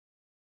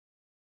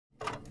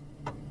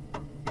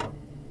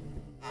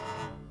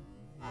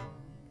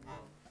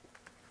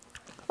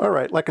All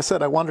right, like I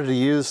said, I wanted to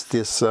use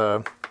this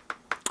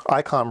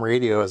ICOM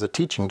radio as a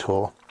teaching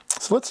tool.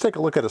 So let's take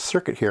a look at a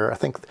circuit here. I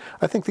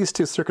think these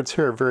two circuits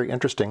here are very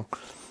interesting.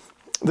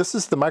 This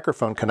is the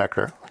microphone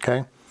connector,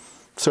 okay?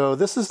 So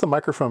this is the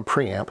microphone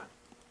preamp,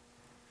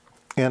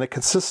 and it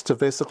consists of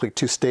basically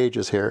two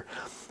stages here.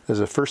 There's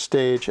a first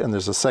stage and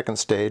there's a second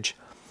stage.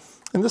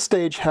 And this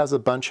stage has a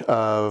bunch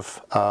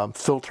of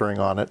filtering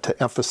on it to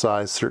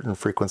emphasize certain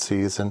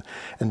frequencies and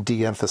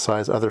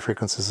de-emphasize other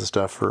frequencies and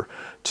stuff, or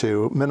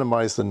to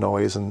minimize the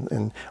noise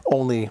and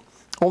only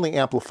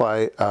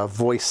amplify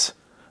voice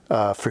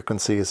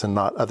frequencies and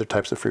not other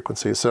types of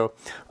frequencies. So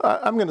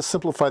I'm going to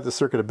simplify the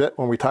circuit a bit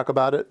when we talk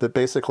about it, that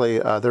basically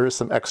there is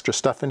some extra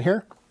stuff in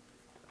here.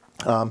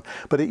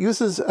 But it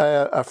uses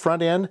a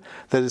front end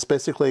that is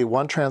basically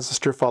one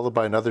transistor followed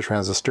by another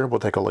transistor. We'll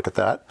take a look at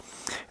that.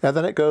 And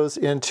then it goes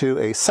into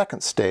a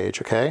second stage,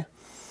 okay?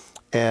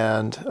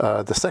 And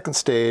the second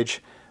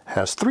stage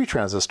has 3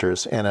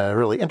 transistors in a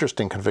really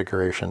interesting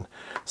configuration.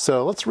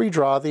 So let's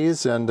redraw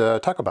these and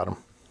talk about them.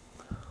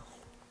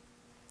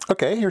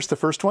 Okay, here's the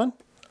first one.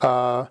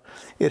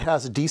 It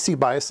has DC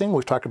biasing.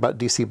 We've talked about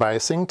DC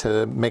biasing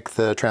to make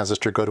the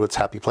transistor go to its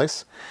happy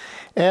place.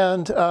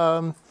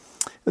 And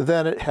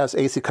then it has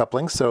AC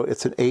coupling, so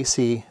it's an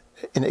AC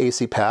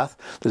path.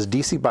 There's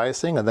DC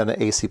biasing and then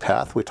an AC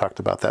path. We talked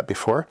about that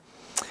before.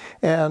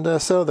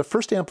 And so the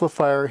first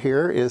amplifier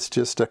here is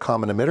just a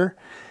common emitter.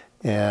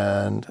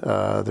 And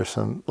there's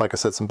some, like I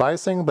said, some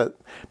biasing, but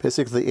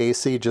basically the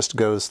AC just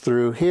goes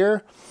through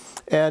here.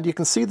 And you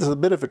can see there's a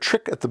bit of a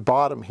trick at the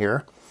bottom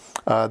here.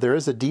 There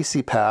is a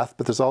DC path,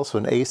 but there's also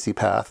an AC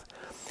path.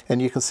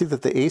 And you can see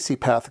that the AC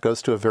path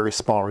goes to a very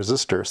small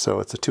resistor.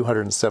 So it's a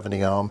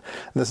 270 ohm.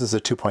 And this is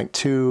a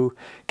 2.2K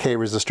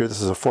resistor.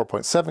 This is a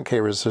 4.7K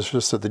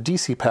resistor. So the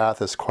DC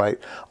path is quite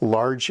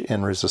large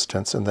in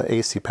resistance, and the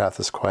AC path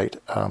is quite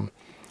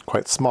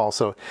small.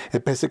 So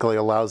it basically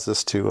allows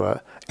us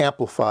to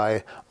amplify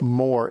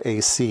more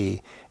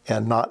AC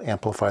and not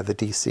amplify the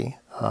DC.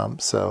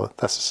 So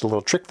that's just a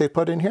little trick they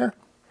put in here.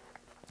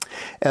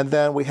 And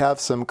then we have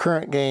some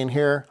current gain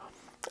here.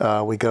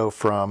 We go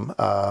from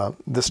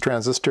this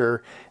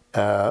transistor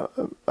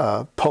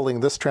pulling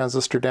this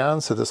transistor down.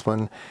 So this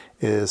one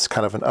is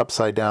kind of an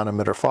upside down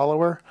emitter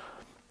follower.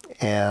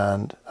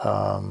 And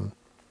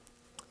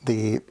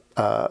the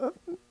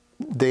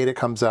data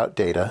comes out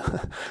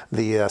data.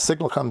 The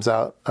signal comes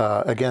out,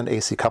 again,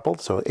 AC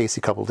coupled. So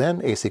AC coupled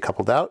in, AC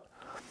coupled out.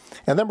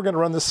 And then we're going to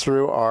run this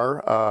through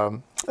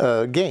our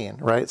gain,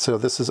 right? So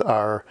this is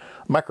our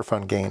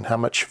microphone gain. How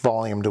much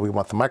volume do we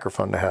want the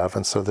microphone to have?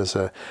 And so there's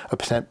a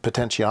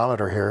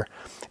potentiometer here,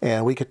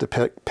 and we get to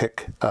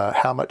pick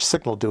how much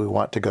signal do we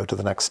want to go to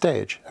the next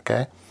stage,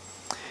 okay?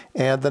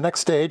 And the next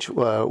stage,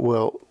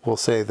 we'll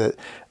say that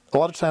a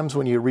lot of times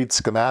when you read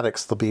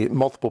schematics, there'll be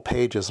multiple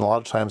pages, and a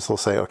lot of times they'll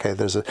say, okay,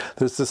 there's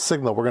this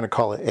signal, we're going to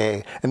call it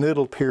A, and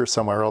it'll appear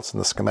somewhere else in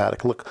the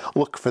schematic.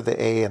 Look for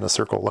the A in a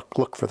circle,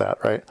 look for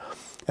that, right?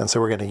 And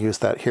so we're going to use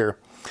that here.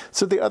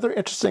 So the other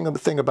interesting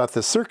thing about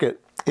this circuit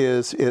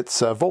is its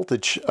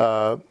voltage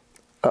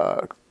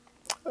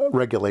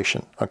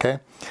regulation, okay?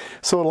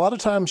 So a lot of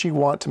times you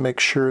want to make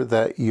sure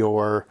that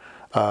your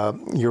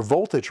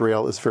voltage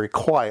rail is very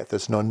quiet.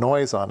 There's no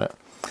noise on it.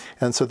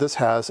 And so this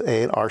has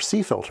an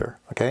RC filter,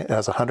 okay? It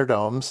has 100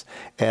 ohms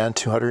and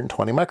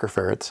 220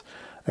 microfarads,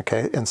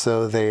 okay? And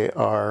so they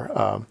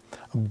are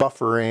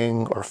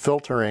buffering or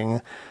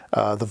filtering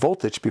the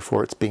voltage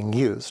before it's being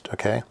used,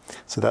 okay?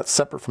 So that's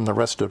separate from the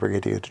rest of the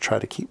radio to try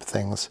to keep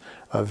things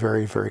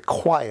very, very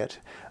quiet,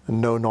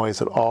 no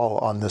noise at all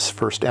on this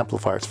first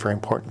amplifier. It's very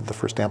important that the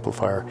first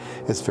amplifier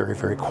is very,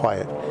 very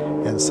quiet.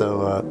 And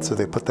so, so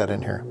they put that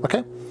in here,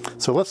 okay?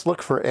 So let's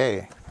look for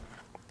A.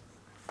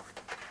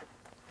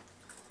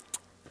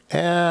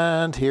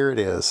 And here it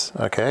is,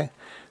 okay?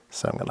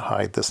 So I'm gonna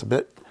hide this a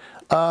bit.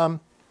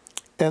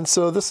 And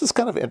so this is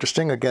kind of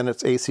interesting. Again,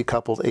 it's AC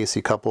coupled,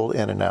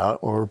 in and out,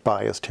 or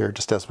biased here,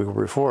 just as we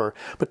were before.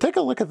 But take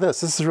a look at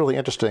this. This is really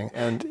interesting.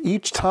 And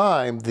each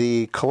time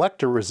the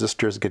collector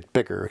resistors get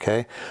bigger,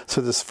 okay?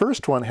 So this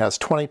first one has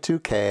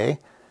 22K,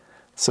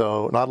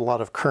 so not a lot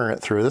of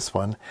current through this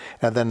one.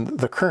 And then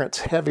the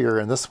current's heavier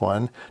in this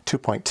one,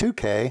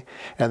 2.2K.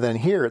 And then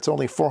here it's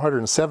only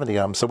 470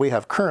 ohms. So we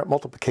have current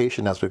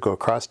multiplication as we go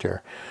across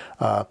here.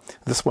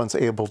 This one's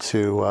able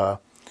to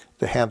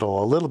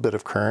handle a little bit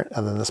of current,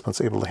 and then this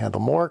one's able to handle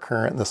more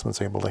current, and this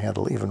one's able to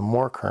handle even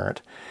more current.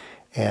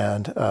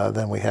 And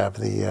then we have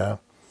the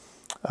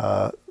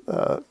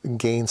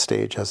gain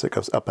stage as it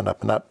goes up and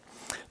up and up.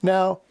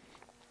 Now,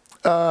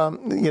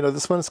 you know,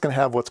 this one's going to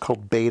have what's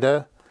called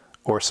beta,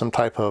 or some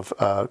type of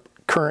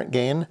current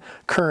gain,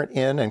 current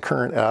in and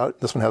current out.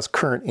 This one has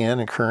current in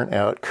and current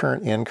out,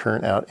 current in,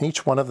 current out. And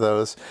each one of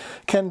those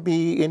can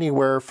be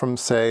anywhere from,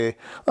 say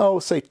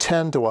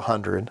 10 to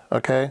 100,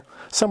 okay?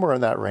 Somewhere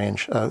in that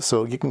range.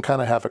 So you can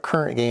kind of have a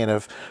current gain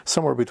of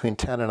somewhere between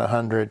 10 and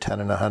 100,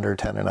 10 and 100,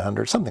 10 and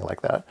 100, something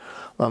like that.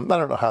 I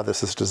don't know how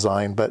this is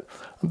designed, but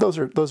those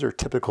are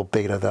typical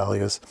beta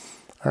values,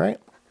 all right?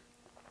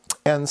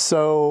 And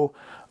so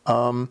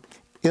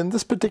in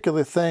this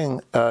particular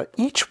thing,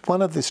 each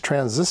one of these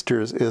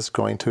transistors is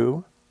going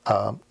to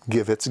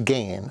give its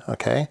gain,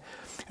 okay?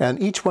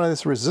 And each one of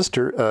these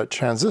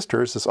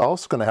transistors is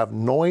also going to have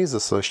noise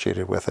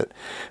associated with it.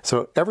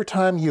 So every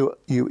time you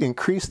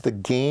increase the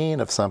gain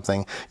of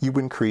something, you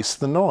increase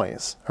the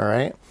noise, all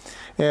right?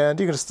 And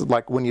you can just,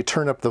 like when you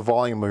turn up the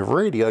volume of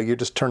radio, you're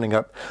just turning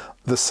up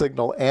the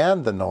signal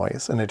and the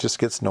noise, and it just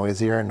gets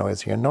noisier and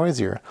noisier and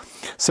noisier.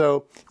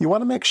 So you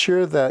want to make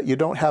sure that you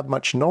don't have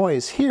much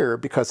noise here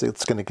because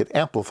it's going to get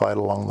amplified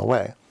along the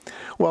way.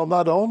 Well,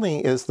 not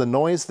only is the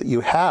noise that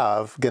you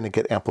have going to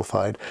get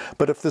amplified,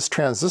 but if this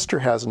transistor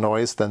has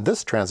noise, then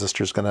this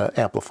transistor is going to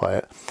amplify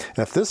it. And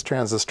if this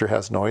transistor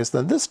has noise,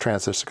 then this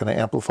transistor is going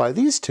to amplify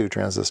these two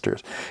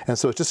transistors. And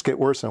so it just gets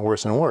worse and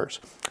worse and worse.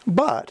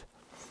 But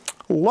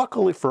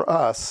luckily for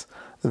us,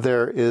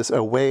 there is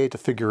a way to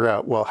figure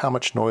out, well, how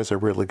much noise are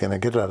we really going to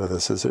get out of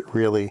this? Is it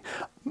really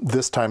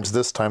this times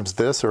this times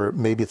this, or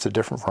maybe it's a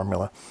different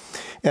formula?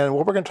 And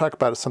what we're going to talk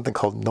about is something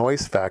called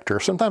noise factor.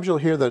 Sometimes you'll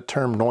hear the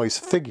term noise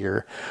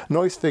figure.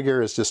 Noise figure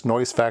is just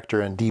noise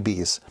factor in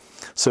dBs.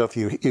 So if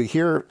you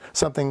hear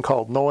something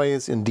called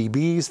noise in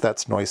dBs,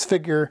 that's noise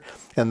figure,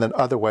 and then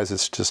otherwise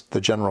it's just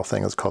the general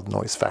thing is called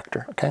noise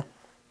factor, okay?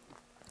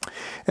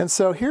 And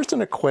so here's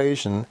an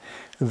equation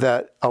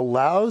that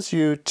allows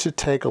you to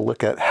take a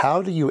look at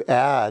how do you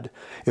add,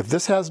 if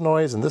this has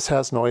noise and this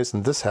has noise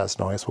and this has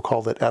noise, we'll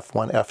call it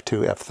F1,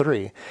 F2,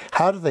 F3.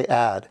 How do they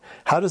add?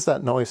 How does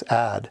that noise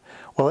add?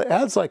 Well, it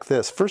adds like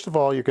this. First of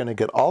all, you're going to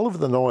get all of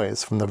the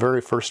noise from the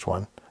very first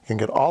one. You can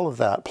get all of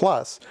that,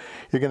 plus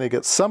you're going to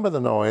get some of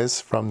the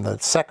noise from the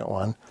second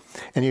one,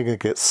 and you're going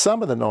to get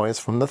some of the noise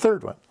from the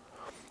third one.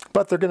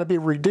 But they're going to be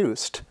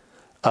reduced.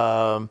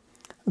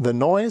 The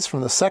noise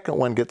from the second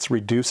one gets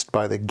reduced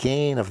by the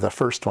gain of the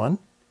first one,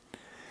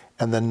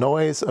 and the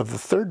noise of the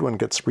third one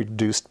gets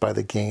reduced by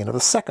the gain of the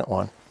second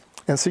one.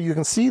 And so you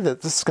can see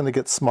that this is going to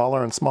get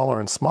smaller and smaller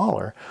and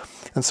smaller.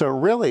 And so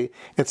really,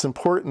 it's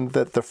important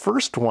that the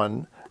first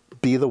one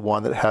be the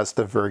one that has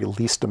the very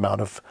least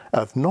amount of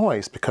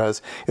noise,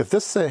 because if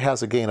this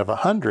has a gain of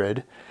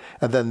 100,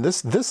 and then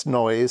this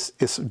noise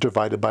is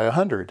divided by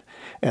 100,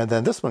 and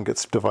then this one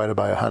gets divided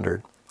by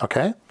 100,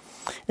 okay?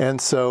 And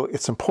so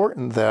it's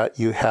important that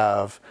you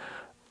have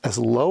as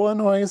low a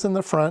noise in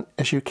the front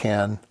as you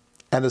can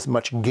and as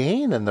much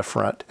gain in the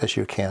front as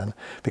you can,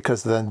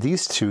 because then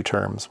these two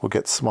terms will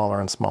get smaller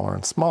and smaller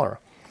and smaller.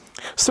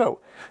 So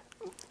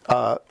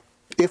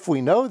if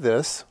we know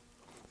this,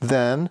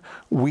 then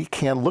we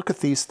can look at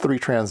these three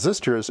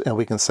transistors and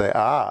we can say,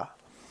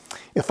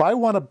 if I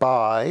want to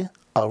buy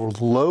a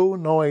low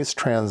noise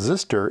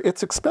transistor,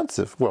 it's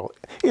expensive. Well,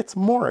 it's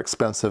more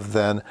expensive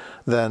than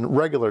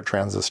regular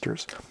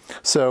transistors.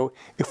 So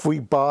if we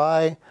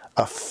buy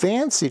a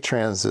fancy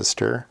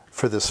transistor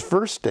for this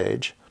first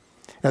stage,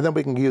 and then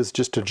we can use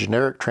just a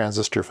generic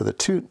transistor for the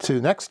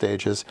two next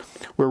stages,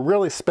 we're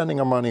really spending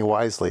our money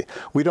wisely.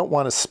 We don't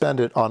want to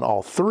spend it on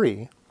all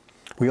three.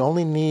 We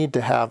only need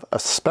to have a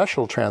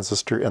special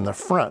transistor in the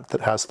front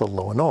that has the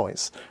low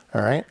noise,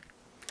 all right?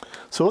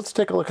 So let's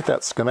take a look at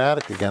that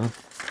schematic again.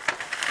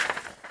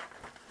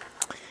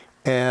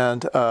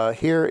 And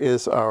here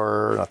is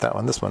our, not that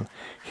one, this one.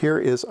 Here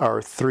is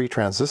our three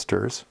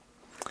transistors.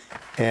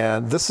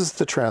 And this is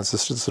the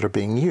transistors that are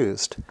being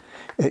used.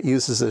 It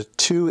uses a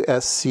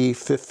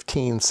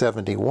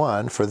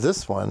 2SC1571 for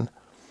this one.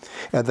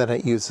 And then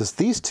it uses,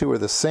 these two are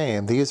the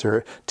same. These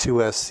are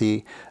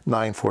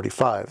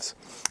 2SC945s.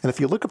 And if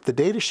you look up the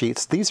data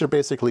sheets, these are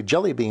basically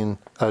jelly bean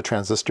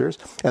transistors,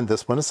 and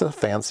this one is a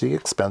fancy,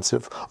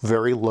 expensive,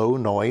 very low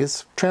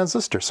noise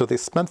transistor. So they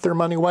spent their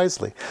money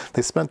wisely.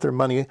 They spent their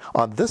money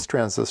on this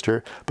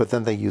transistor, but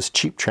then they used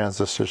cheap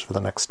transistors for the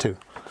next two.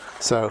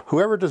 So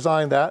whoever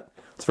designed that,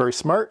 it's very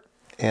smart,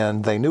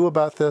 and they knew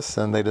about this,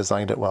 and they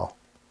designed it well.